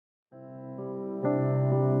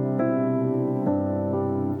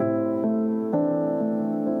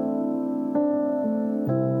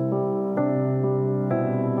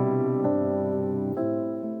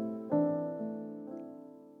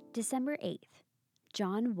December 8th,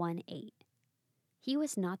 John 1:8. He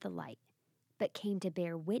was not the light, but came to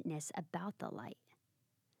bear witness about the light.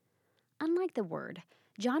 Unlike the Word,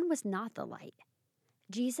 John was not the light.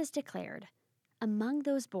 Jesus declared, "Among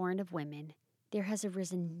those born of women, there has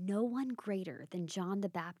arisen no one greater than John the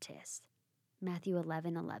Baptist." Matthew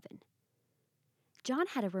 11:11. John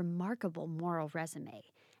had a remarkable moral resume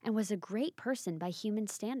and was a great person by human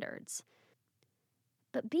standards.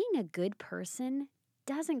 But being a good person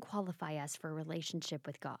doesn't qualify us for a relationship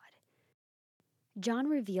with God. John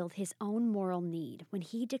revealed his own moral need when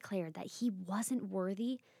he declared that he wasn't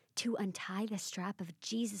worthy to untie the strap of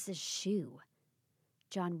Jesus' shoe.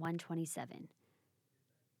 John 1:27.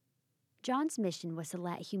 John's mission was to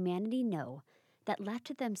let humanity know that left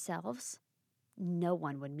to themselves, no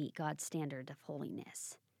one would meet God's standard of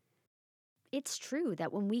holiness. It's true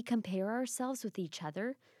that when we compare ourselves with each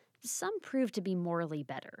other, some prove to be morally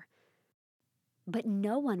better. But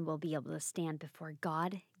no one will be able to stand before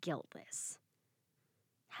God guiltless.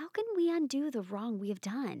 How can we undo the wrong we have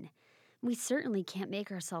done? We certainly can't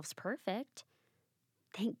make ourselves perfect.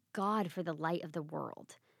 Thank God for the light of the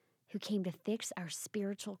world, who came to fix our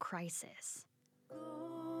spiritual crisis.